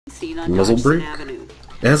Muzzle brake?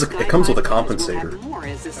 It comes with a compensator. More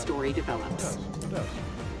as this story develops.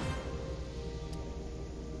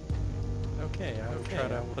 Okay, we'll try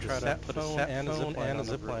to put a sat phone and a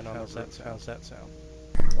zipline on the set. How's that sound?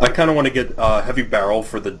 I kind of want to get a heavy barrel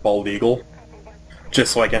for the bald eagle,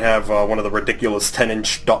 just so I can have one of the ridiculous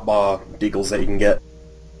 10-inch deagles that you can get.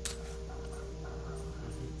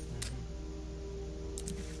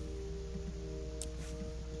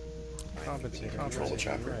 Control the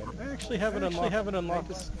chopper. Right. I actually haven't unlocked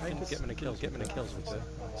this. I can get many kills with it.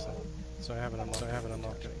 So I haven't unlocked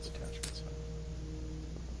any attachments.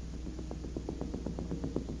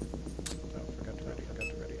 Oh, forgot to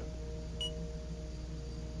ready up.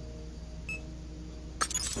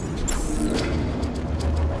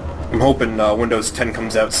 I'm hoping Windows 10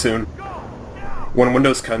 comes out soon. When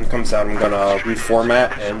Windows 10 comes out, I'm gonna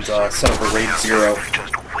reformat and set up a RAID 0.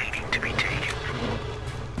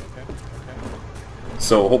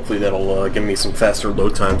 So hopefully that'll give me some faster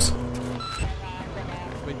load times.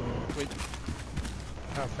 Wait.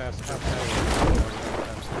 How fast?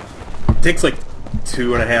 It takes like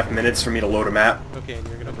 2.5 minutes for me to load a map. Okay, and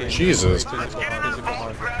you're gonna bring Jesus. physical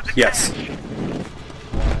hard drives. Yes.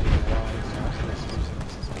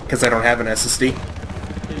 Because I don't have an SSD.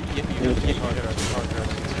 You keep hard drives.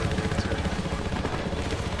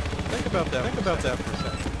 Think about that for a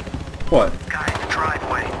second. What? Guy in the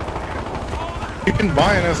driveway. You can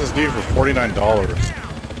buy an SSD for $49.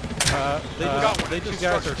 They two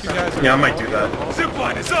guys are. Yeah, I might do that.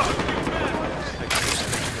 Zipline is up!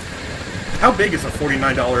 How big is a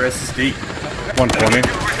 $49 SSD? 120.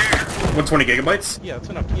 120 gigabytes? Yeah, it's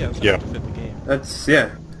enough. Yeah, Yeah. to fit the game. That's,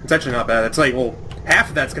 yeah. It's actually not bad. It's like, well, half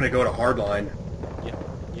of that's gonna go to Hardline. Yeah.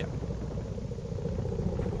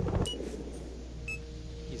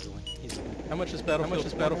 Easily. How much is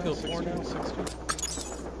Battlefield 4 now? 60?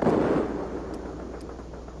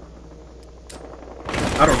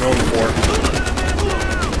 I don't know before.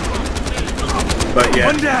 But yeah.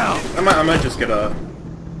 One down! I might just get a...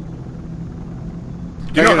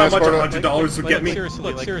 Do you know how much $100 would get me?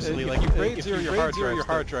 Seriously, like if you RAID 0 your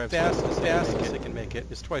hard drive fast as it can make it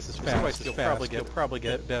is twice as fast. You'll probably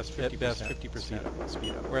get best 50%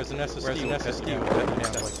 speed up. Whereas an SSD will cut you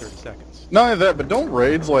down to like 30 seconds. Not only that, but don't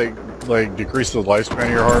raids like decrease the lifespan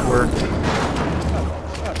of your hardware?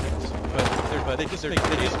 But they just make your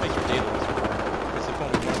data less reliable. Because if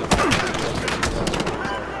only one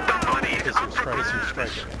of them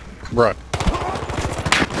is Right.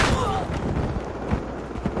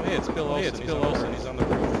 Hey, it's Bill Olsen. He's on the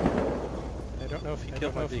roof. I don't know if he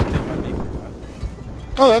killed my vehicle or not.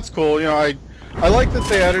 Oh, that's cool. You know, I like that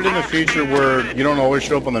they added in a feature where you don't always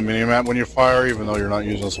show up on the minimap when you fire, even though you're not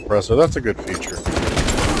using a suppressor. That's a good feature.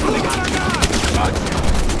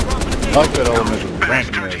 I like that element of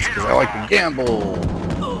randomness, because I like to gamble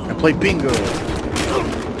and play bingo.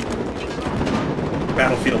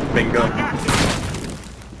 Battlefield bingo.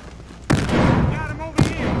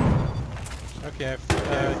 Okay, I've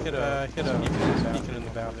hit a beacon in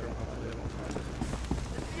the bathroom.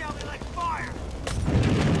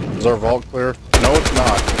 Is our vault clear? No, it's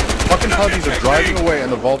not. Fucking Huggies are driving away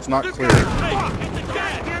and the vault's not clear.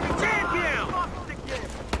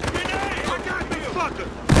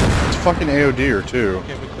 It's fucking AOD or two.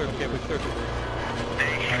 Okay, we cleared it.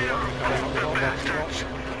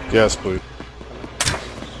 Yes, please.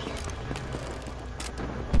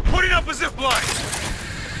 Putting up a zip line!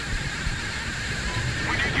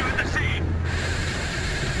 We need you in the scene!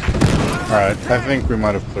 Alright, I think we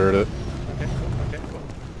might have cleared it. Okay, cool.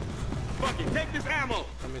 Bucky, take this ammo!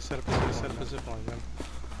 Let me set up a zip line then.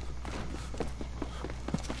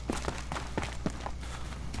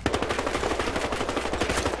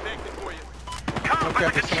 Come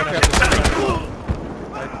back and shoot I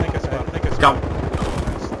think I spotted. Go.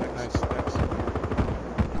 Nice.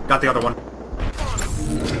 Got the other one.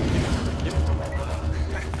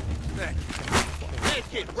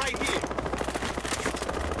 Right here.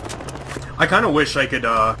 I kind of wish I could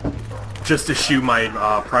just eschew my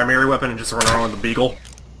primary weapon and just run around with the Beagle.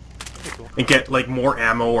 And get like more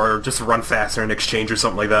ammo or just run faster in exchange or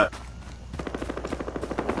something like that.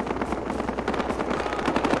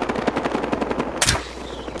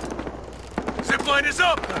 Zipline is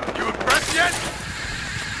up! You impressed yet?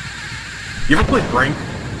 You ever played Brink?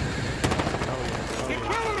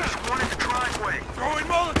 One in the driveway. Throwing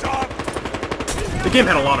Molotov! The game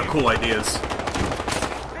had a lot of cool ideas.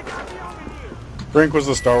 Brink was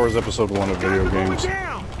the Star Wars Episode 1 of video games.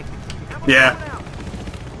 Yeah.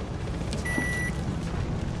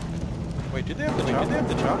 Wait, did they have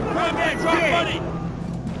the chopper?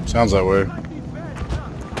 Sounds that way.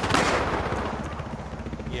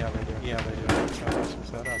 Yeah, they do.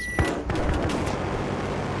 So that's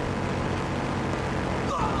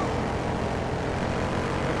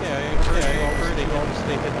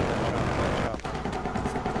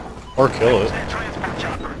Or kill it.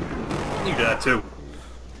 You do that too.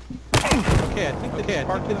 Okay, I think they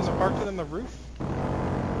parked it on the roof.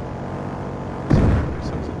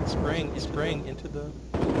 It's spraying into the...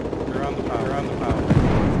 They're on the power.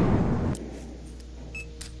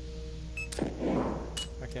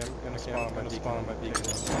 Okay, I'm gonna spawn on my beacon.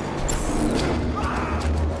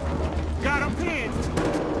 Got him pinned!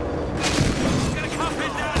 Gonna come in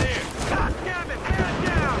down here! God damn it! Man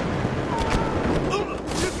down!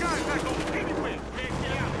 This guy's back over! Keep it with! Man,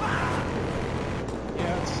 get out!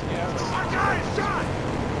 Yeah, Our guy is shot!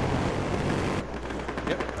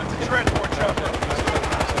 Yep. That's a transport chopper!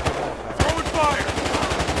 Throwing fire!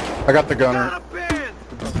 I got the gunner. Got a band!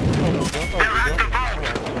 They're at the vault!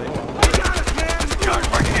 We got us, man! Guys,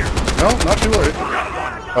 right here! No, not too late.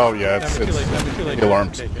 Oh yeah, it's too late. the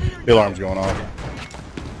alarms. The alarm's going off.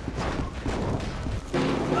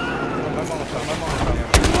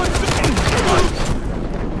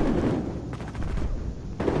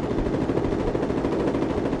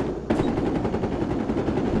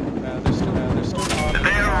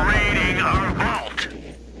 They're raiding our vault!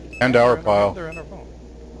 And our pile. They're in our vault.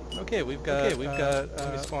 Okay, we've got. Let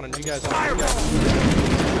me spawn in. You guys. Fireball!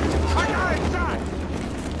 Our guy is shot!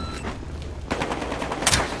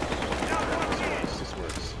 This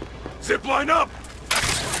works. Zip line up!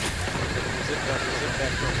 Zip back.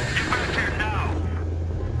 Get back here now!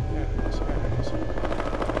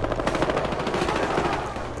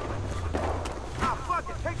 Ah, fuck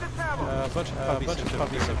it! Take this ammo! A bunch of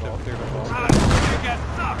puppies have cleared our vault.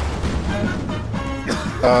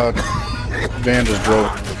 Van just drove.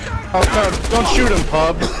 Oh no, don't shoot him,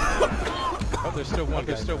 pub. Oh, there's still one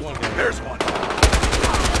guy. There's one!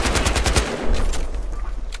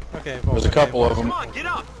 Okay, There's a couple of them. Come on, get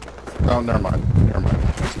up! Oh, never mind. I'm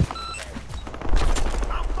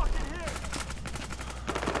fucking hit!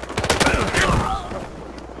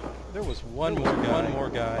 There was one more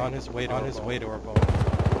guy on his way to our vault.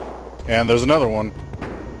 And there's another one.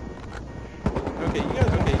 Okay, you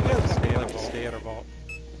guys stay at our vault.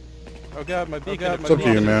 Oh god, my beacon. It's up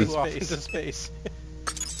to you, man. Into space.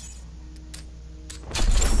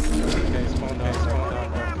 Okay, spawn down.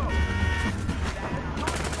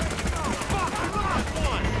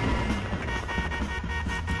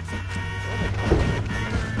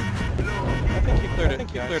 I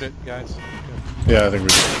think you cleared it, guys. Yeah, I think we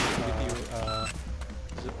did. Give you,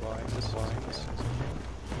 zip line.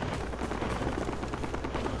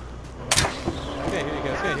 Okay, here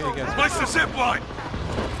you guys. Splice the zip line!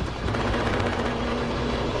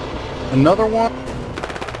 Another one?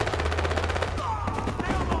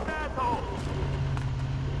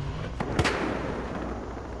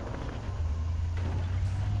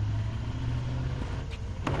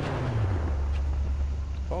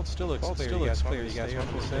 Vault still looks clear. You guys want to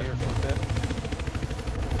stay or fit?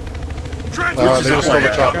 They just stole the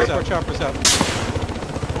chopper. Chopper's out.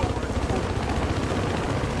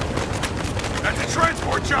 That's a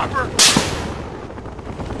transport chopper!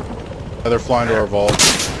 They're flying to our vault.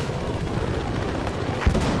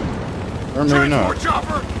 Or maybe Transport not.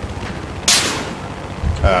 chopper!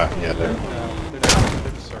 Ah, yeah, they're...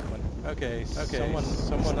 They're just circling. Okay. Someone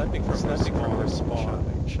sniping from their spawn.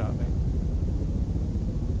 Shot me.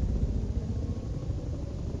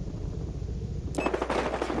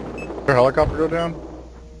 Their helicopter go down?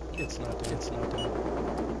 It's not down.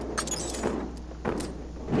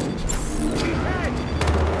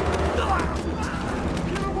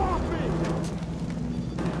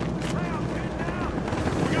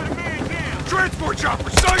 Transport chopper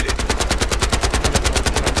sighted!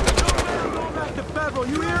 Back to Federal,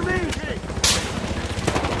 you hear me?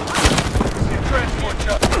 Transport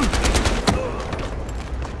chopper!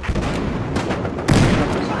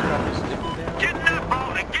 Get in that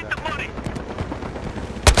ball and get the money!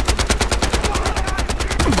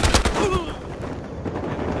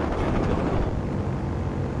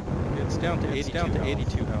 It's down to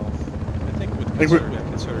 82 health. I think with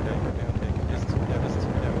concerted anger down taken.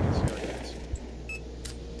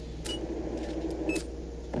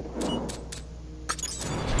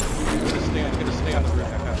 Stay on the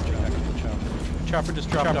roof. Chopper just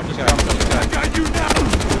dropped off the guy. I got you now!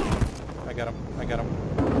 I got him.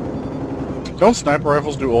 Don't sniper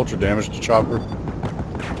rifles do ultra damage to chopper? I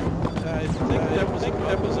think that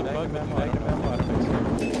was a bug that might have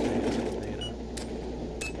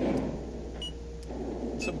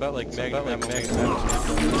something about like magnum.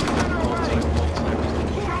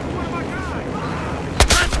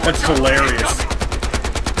 That's hilarious.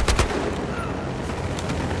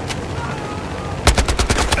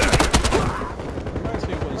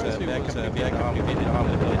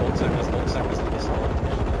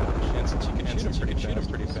 And since you can shoot him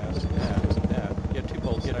pretty fast.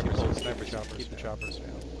 for choppers. Keep the choppers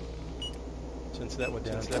down. Since that would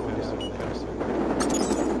down, that would down.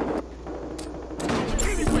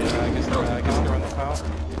 I guess they're on the pile.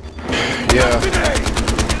 Yeah.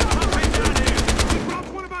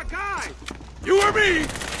 One of our guys! You or me!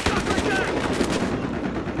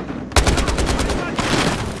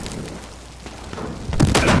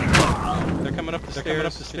 They're coming up the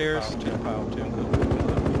stairs to the pile too.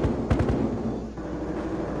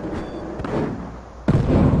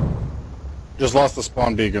 Just lost the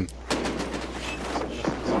spawn beacon.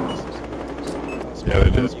 Yeah,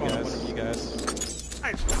 they did. You guys.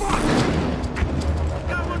 Hey, fuck!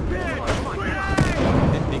 Got one dead!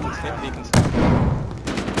 Hit beacons.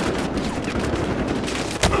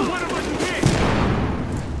 One of us is hit!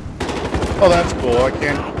 Oh, that's cool. I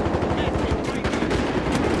can't.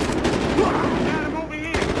 Got him over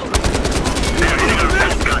here!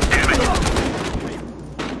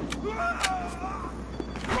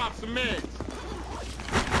 Drop some meds!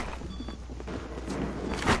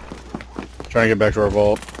 Trying to get back to our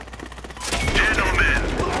vault. Gentlemen,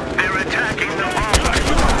 they're attacking the vault.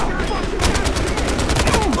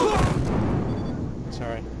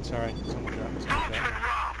 Sorry. Someone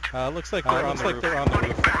dropped. Looks like they're on the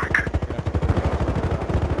roof.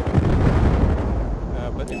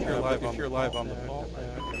 But if you're live on the vault,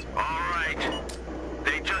 Alright.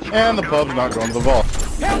 They just And the pub's not going to the vault.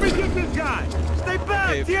 Help me get this guy! Stay back!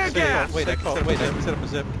 okay, Tear gas! wait, I set up a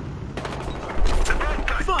zip.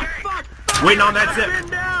 Fuck! Waiting on that zip.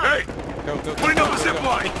 Hey! Go. Putting up a zip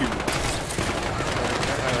line! Thank you.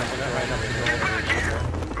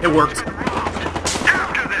 It worked.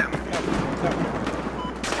 after them.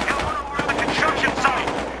 You're all around the construction site.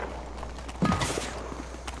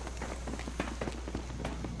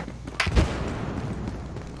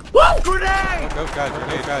 Woo! Grenade! Go, guys.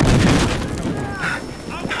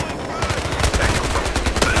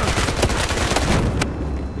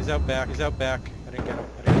 He's out back. I didn't get him.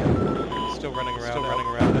 He's still running around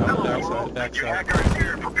out the backside.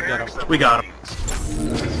 Get him. We got him.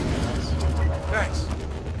 Thanks.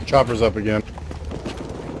 Chopper's up again.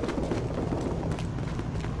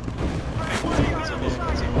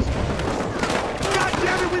 God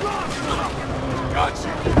damn it, we lost!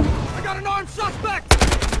 Gotcha! I got an armed suspect!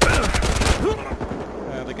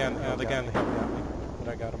 The gun helped me.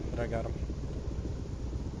 But I got him.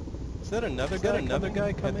 Is that another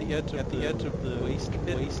guy coming at the edge of the waste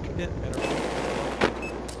pit? I don't know.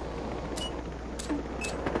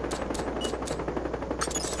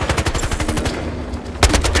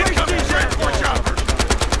 Incoming transport chopper!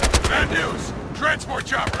 Bad news. Transport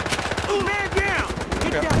chopper. Man down!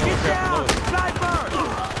 Get down! Sniper!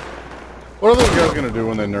 What are those guys gonna do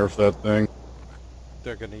when they nerf that thing?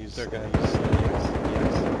 They're gonna use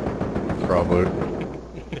Probably.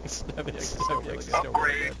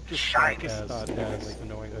 Upgrade. Shite.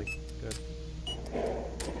 Annoyingly good.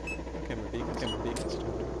 Camera beacons.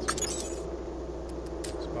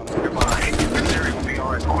 Spawn out. Goodbye. Missouri will be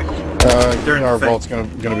ours. They're in Our the vault's gonna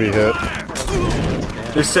be hit.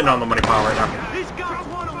 They're sitting on the money pile right now. These guys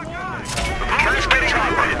want to one! Let's get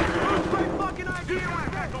chopper. Great fucking idea!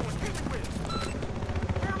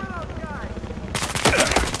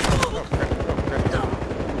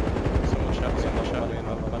 Someone shot me in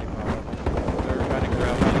the money pile. They're running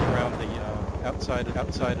around the outside of the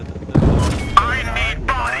I need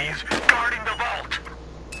bodies guarding the vault.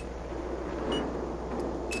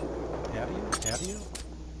 Have you?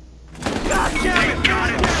 They got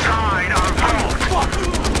inside our vault.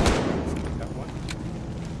 Got one.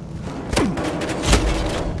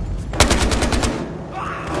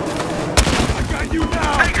 I got you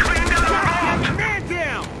now! They cleaned out our vault. Man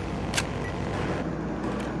down!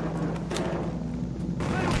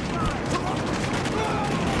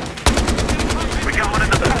 We got one in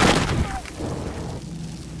the vault.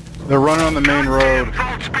 They're running on the main road.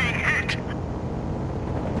 Vault's being hit.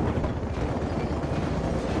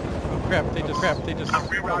 Crap! They just.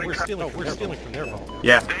 We're stealing from their vault.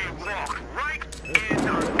 Yeah. They walk right in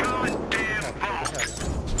our goddamn vault.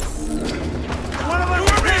 One of us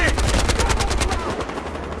is hit!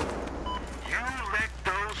 You let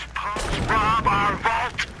those punks rob our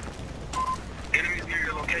vault. Enemies near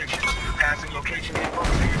your location. Passing location info.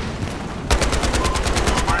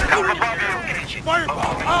 Help above you.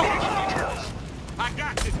 Fireball! Details. I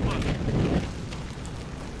got this one!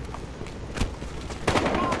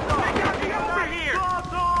 Over here!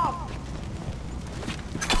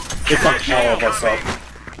 They fucked all of us up.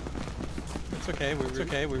 It's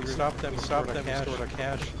okay. We stopped them. Stored our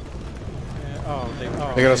cash. They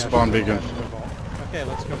They got a spawn beacon. Okay,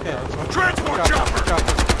 let's go. Transport chopper!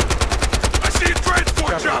 I see a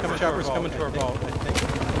transport chopper! Chopper's coming to our vault. I think.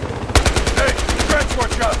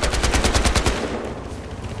 transport chopper!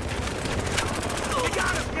 You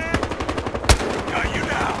got us, man! Got you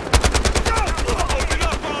now! Go! Open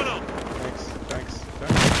up on him! Thanks.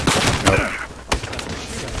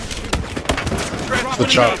 The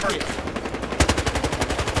chopper.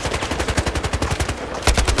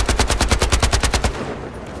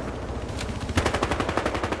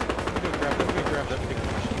 Let me grab that big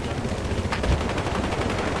machine gun.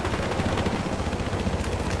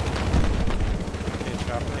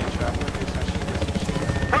 Okay, chopper, big machine gun.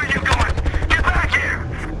 Where are you going? Get back here!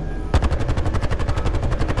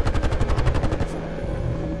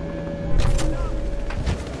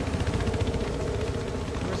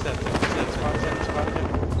 Where's that thing? Is that spot again?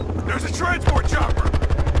 There's a transport chopper!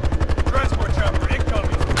 Transport chopper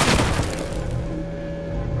incoming!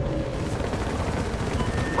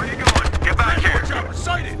 Where you going? Get back here! Transport chopper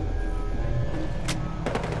sighted!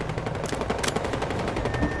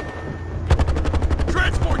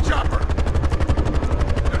 Transport chopper!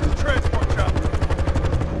 There's a transport chopper!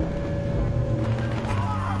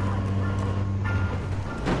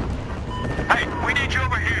 Hey, we need you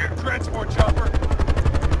over here! Transport chopper!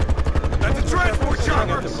 That's a transport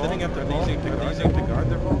chopper! Sitting at the vault? Are they using to guard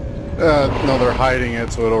their vault? No, they're hiding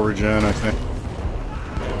it so it'll regen, I think.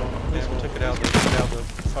 At least we took it out of the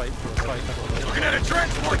fight. Looking at a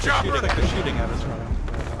transport chopper! It's like they're shooting at us right now.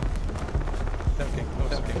 Okay,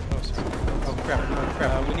 close. Oh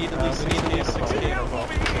crap. We need at least 60 in our vault.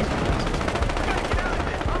 I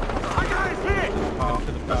got his hit! To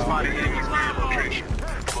the bow. Spotted enemy's near location.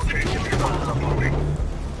 Location is uploading.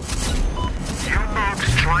 You folks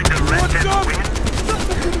trying to let What's them up? win?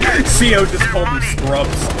 CO just called them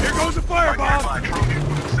scrubs. Here goes a firebomb! My trophy with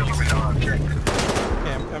auxiliary objective.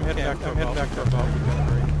 Okay, I'm heading back to our vault. We've got to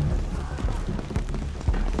hurry.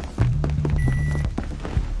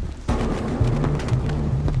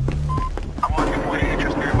 I'm on your way,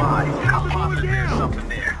 just nearby. How positive there's something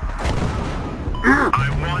there. I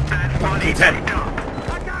want that money Ten. picked up.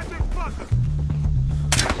 I got this fucker!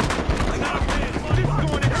 I got a man! Just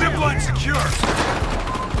going in! Zipline secure!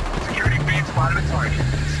 Security feed spotted a target.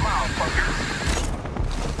 Smile, fuckers.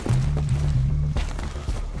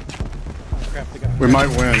 Crap, they got We might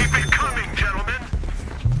win. Keep it coming, gentlemen.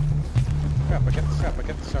 Crap, I got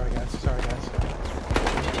the sorry guys.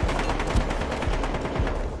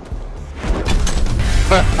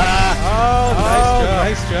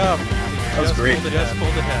 Nice job. That was great. Just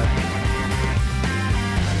pulled ahead.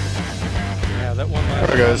 Yeah, that one last,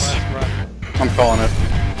 Alright, guys. last run. I'm calling it.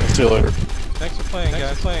 See you later. Thanks for playing,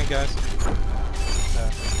 guys.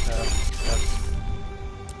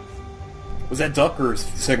 Was that Duck or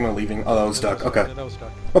Sigma leaving? Oh, that was Duck. Okay. Yeah, that was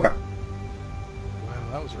Duck. Okay.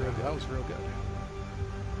 Wow, that was real good.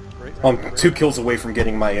 Great. 2 kills away from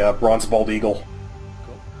getting my Bronze Bald Eagle.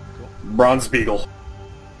 Cool. Bronze Beagle.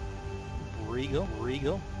 Regal.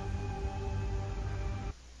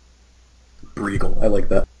 Breagle. I like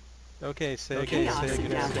that. Okay, say Chaos good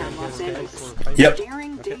in downtown Los Angeles. for fighting. Yep.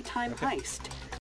 Daring daytime heist.